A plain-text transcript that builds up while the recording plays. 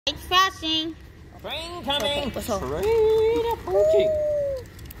It's flashing. Train coming. Okay, Train approaching.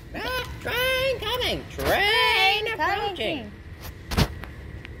 Train coming. Train approaching.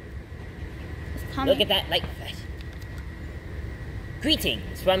 Look at that light flash.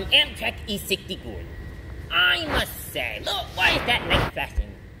 Greetings from Amtrak E64. I must say, look, why is that light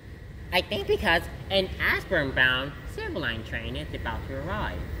flashing? I think because an Ashburn-bound Silver Line train is about to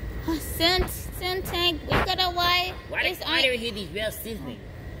arrive. Soon, Tank, we gotta wait. Why do I hear these rails sizzling?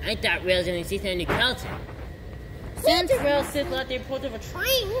 I thought rails didn't exist in the culture. Soon, the rails sizzle at the approach of a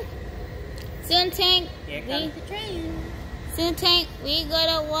train. Soon, Tank. Here comes the train. Soon, Tank, we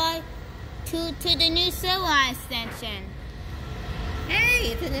gotta wait to the new Silver Line Station.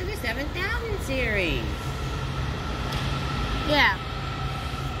 Hey, it's another 7000 series. Yeah.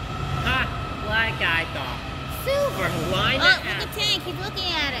 Like I thought. Silver Line. Oh, look at Tank. He's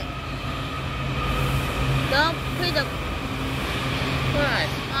looking at it. Don't put the... What?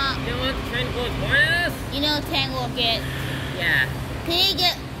 You don't want the train to go towards us? You know Tank will get... Yeah. Can he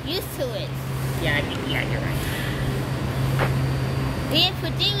get used to it? Yeah, you're right. We're in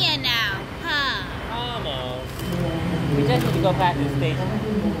Virginia now, huh? Almost. We just need to go back to the station.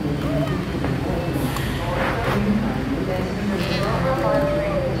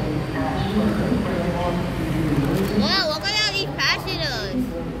 Whoa, look at all these passengers.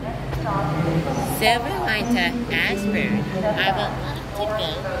 Silver Line to Ashburn. I would love to go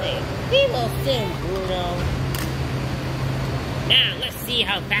there. We will soon, Bruno. Now, let's see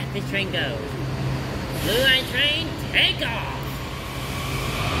how fast this train goes. Blue Line train, take off!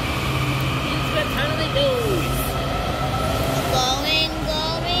 Into the tunnel it goes.